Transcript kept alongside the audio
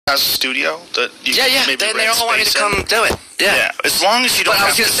has a studio that you maybe they all want you to come do it. Yeah, as long as you don't. But I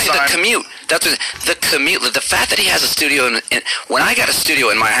was going to say the commute. That's the commute. The fact that he has a studio. When I got a studio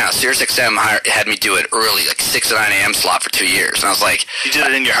in my house, SiriusXM had me do it early, like 6 to 9 a.m. slot for 2 years, and I was like, "You did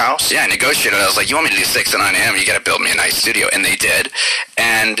it in your house?" Yeah, I negotiated. I was like, "You want me to do 6 to 9 a.m.? You got to build me a nice studio," and they did,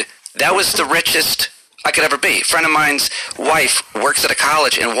 and that was the richest I could ever be. A friend of mine's wife works at a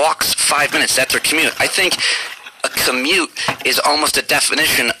college and walks 5 minutes. That's her commute. I think a commute is almost a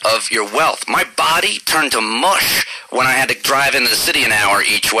definition of your wealth. My body turned to mush when I had to drive into the city an hour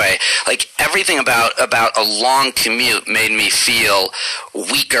each way. Like, everything about a long commute made me feel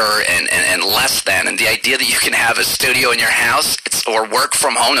weaker and less than. And the idea that you can have a studio in your house or work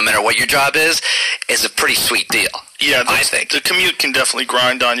from home, no matter what your job is a pretty sweet deal. Yeah, I think the commute can definitely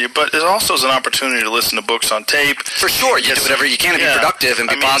grind on you, but it also is an opportunity to listen to books on tape. For sure, you do whatever you can to be productive and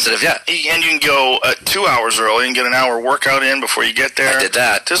be positive. Yeah, and you can go 2 hours early and get an hour workout in before you get there. I did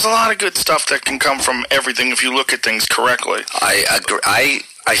that. There's a lot of good stuff that can come from everything if you look at things correctly. I agree.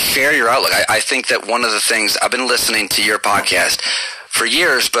 I share your outlook. I think that one of the things I've been listening to your podcast for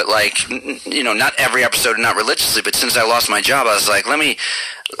years, but not every episode, not religiously, but since I lost my job, I was like, let me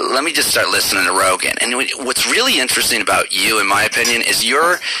just start listening to Rogan. And what's really interesting about you, in my opinion, is you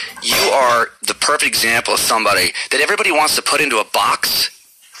are the perfect example of somebody that everybody wants to put into a box,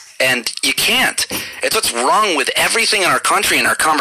 and you can't. It's what's wrong with everything in our country and our conversation.